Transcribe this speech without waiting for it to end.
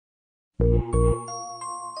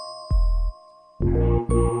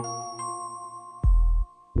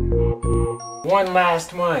One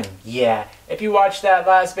last one. Yeah, if you watched that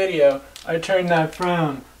last video, I turned that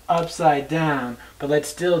frown upside down, but let's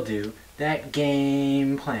still do that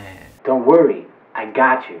game plan. Don't worry, I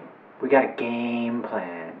got you. We got a game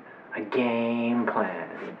plan. A game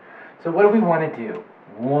plan. So what do we want to do?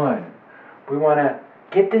 One, we want to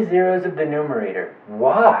get the zeros of the numerator.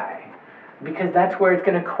 Why? Because that's where it's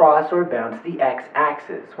going to cross or bounce the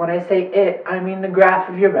x-axis. When I say it, I mean the graph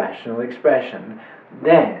of your rational expression.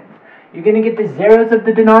 Then, you're going to get the zeros of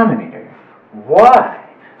the denominator. Why?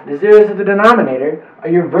 The zeros of the denominator are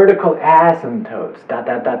your vertical asymptotes. Dot,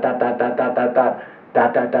 dot, dot, dot, dot, dot, dot, dot, dot,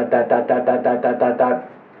 dot, dot, dot, dot, dot, dot, dot, dot, dot,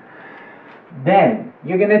 dot. Then,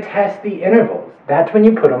 you're going to test the intervals. That's when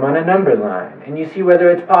you put them on a number line, and you see whether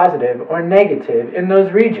it's positive or negative in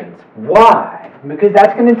those regions. Why? Because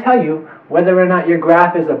that's going to tell you whether or not your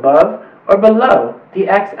graph is above or below the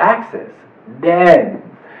x-axis. Then,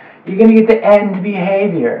 you're going to get the end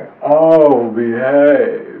behavior. Oh,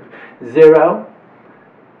 behave. 0,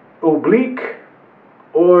 oblique,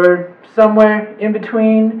 or somewhere in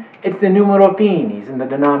between, it's the numero finis in the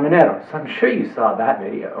denominator. So I'm sure you saw that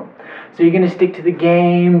video. So you're going to stick to the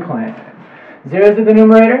game plan. Zeros of the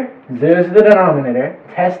numerator, zeros of the denominator,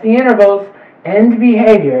 test the intervals, end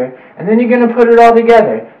behavior, and then you're going to put it all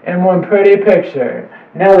together in one pretty picture.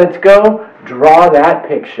 Now let's go draw that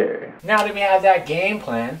picture. Now that we have that game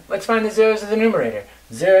plan, let's find the zeros of the numerator,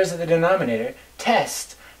 zeros of the denominator,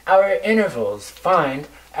 test our intervals, find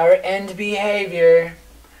our end behavior,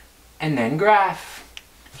 and then graph.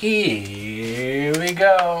 Here we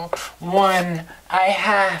go. 1, I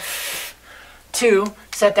have. 2,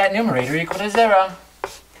 set that numerator equal to 0.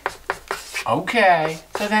 Okay,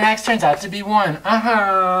 so then x turns out to be 1.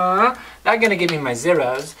 That's gonna give me my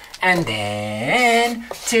zeros. And then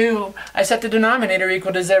 2, I set the denominator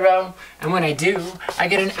equal to 0. And when I do, I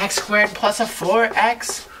get an x squared plus a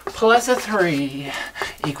 4x plus a 3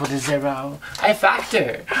 equal to 0. I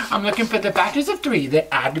factor. I'm looking for the factors of 3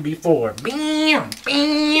 that add to be 4. Bam!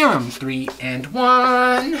 Bam! 3 and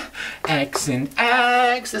 1. X and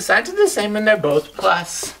x. The signs are the same and they're both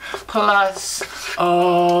plus. Plus.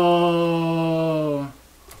 Oh.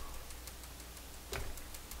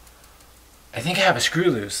 I think I have a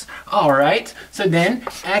screw loose. Alright, so then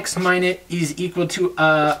x minus is equal to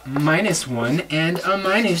a minus 1 and a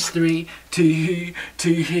minus 3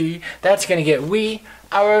 That's going to get we,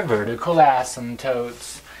 our vertical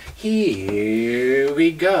asymptotes. Here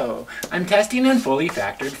we go. I'm testing in fully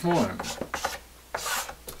factored form.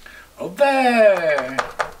 Over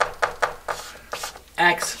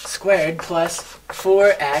x squared plus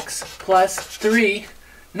 4x plus 3.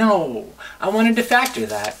 No, I wanted to factor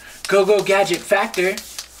that. Go gadget factor,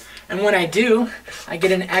 and when I do, I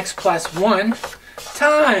get an x plus 1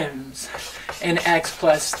 times an x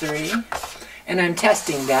plus 3, and I'm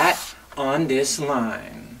testing that on this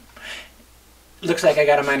line. Looks like I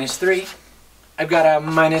got a minus 3, I've got a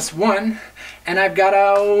minus 1, and I've got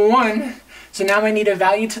a 1, so now I need a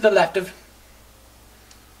value to the left of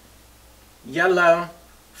yellow.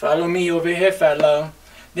 Follow me over here, fellow.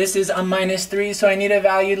 This is a minus 3, so I need a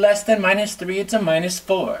value less than minus 3. It's a minus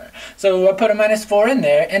 4. So I put a minus 4 in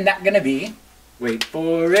there, and that's going to be, wait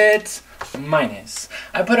for it, minus.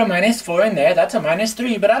 I put a minus 4 in there, that's a minus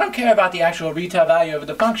 3, but I don't care about the actual retail value of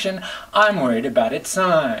the function. I'm worried about its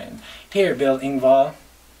sign. Here, Bill Engvall,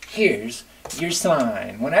 here's your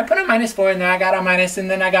sign. When I put a minus 4 in there, I got a minus, and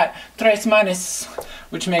then I got tres minus,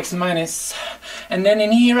 which makes minus. And then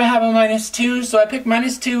in here I have a minus 2, so I pick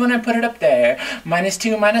minus 2 and I put it up there. Minus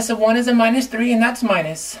 2 minus a 1 is a minus 3, and that's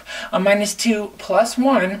minus. A minus 2 plus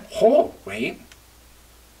 1, oh, wait,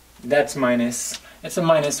 that's minus. It's a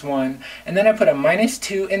minus 1. And then I put a minus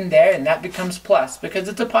 2 in there, and that becomes plus, because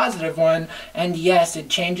it's a positive 1. And yes, it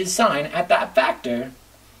changes sign at that factor,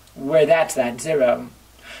 where that's that 0.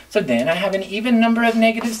 So then I have an even number of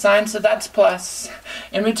negative signs, so that's plus.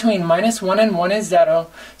 In between minus 1 and 1 is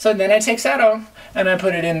 0. So then I take 0 and I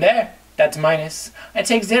put it in there. That's minus. I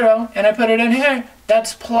take 0 and I put it in here.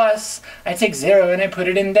 That's plus. I take 0 and I put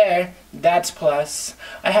it in there. That's plus.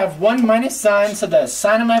 I have one minus sign, so the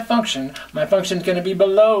sign of my function is going to be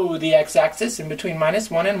below the x-axis in between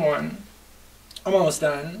minus 1 and 1. I'm almost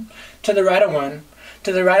done. To the right of 1.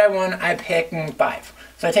 To the right of 1, I pick 5.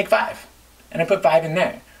 So I take 5 and I put 5 in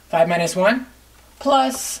there. 5 minus 1,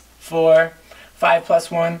 plus 4. 5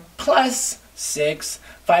 plus 1, plus 6.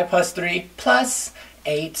 5 plus 3, plus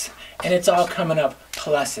 8. And it's all coming up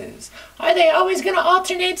pluses. Are they always going to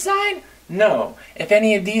alternate sign? No. If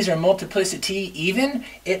any of these are multiplicity even,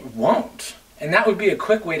 it won't. And that would be a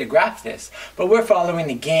quick way to graph this. But we're following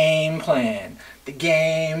the game plan. The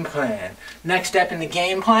game plan. Next step in the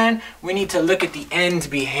game plan, we need to look at the end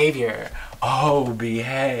behavior. Oh,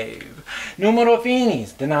 behave. Numero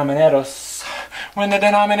finis, denominados. When the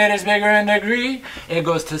denominator is bigger in degree, it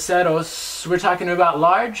goes to ceros. We're talking about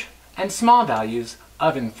large and small values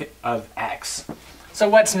of x. So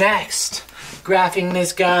what's next? Graphing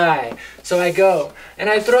this guy. So I go and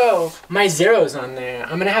I throw my zeros on there.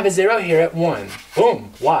 I'm going to have a 0 here at 1.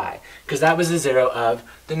 Boom. Why? Because that was the 0 of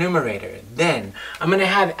the numerator. Then I'm going to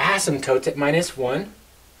have asymptotes at -1.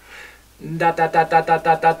 Dot dot dot dot dot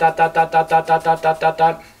dot dot dot dot dot dot dot dot dot dot dot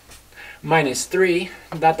dot. -3.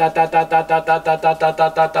 Dot dot dot dot dot dot dot dot dot dot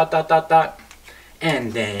dot dot dot dot dot dot.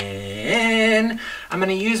 And then I'm going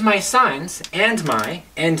to use my signs and my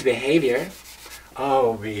end behavior.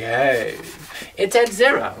 Oh, behave. It's at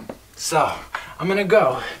 0. So I'm going to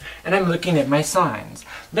go and I'm looking at my signs.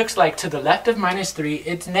 Looks like to the left of -3,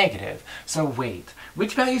 it's negative. So wait,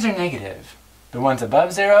 which values are negative? The ones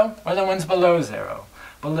above 0 or the ones below 0?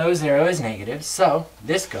 Below 0 is negative, so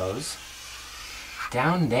this goes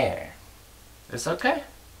down there. Is this okay?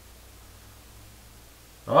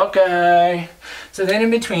 Okay. So then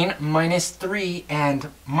in between -3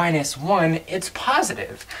 and -1, it's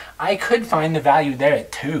positive. I could find the value there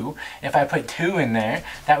at 2. If I put 2 in there,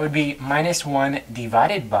 that would be -1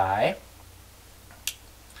 divided by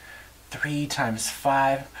 3 times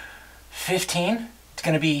 5, 15. It's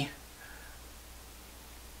going to be,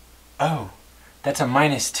 oh, that's a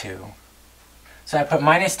 -2. So I put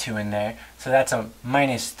 -2 in there, so that's a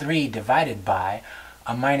 -3 divided by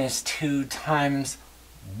a -2 times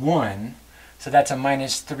 1, so that's a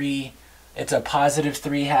 -3, it's a positive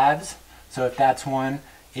 3/2, so if that's 1,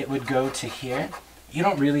 it would go to here. You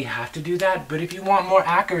don't really have to do that, but if you want more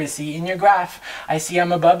accuracy in your graph, I see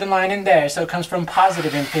I'm above the line in there, so it comes from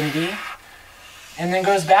positive infinity, and then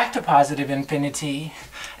goes back to positive infinity,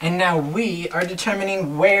 and now we are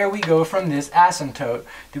determining where we go from this asymptote.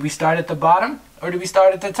 Do we start at the bottom, or do we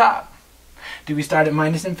start at the top? Do we start at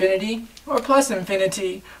 -infinity or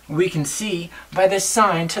 +infinity? We can see by the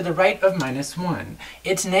sign to the right of -1.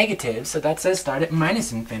 It's negative, so that says start at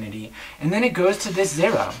 -infinity. And then it goes to this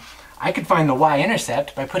 0. I could find the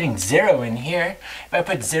y-intercept by putting 0 in here. If I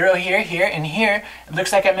put 0 here, here, and here, it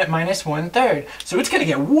looks like I'm at -1/3. So it's going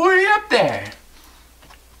to get way up there.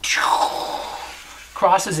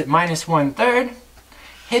 Crosses at -1/3.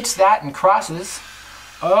 Hits that and crosses.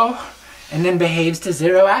 Oh, and then behaves to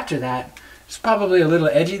 0 after that. It's probably a little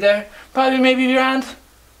edgy there. Probably maybe round.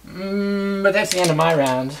 But that's the end of my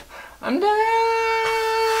round. I'm done.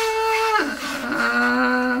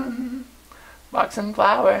 Box and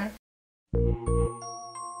flower.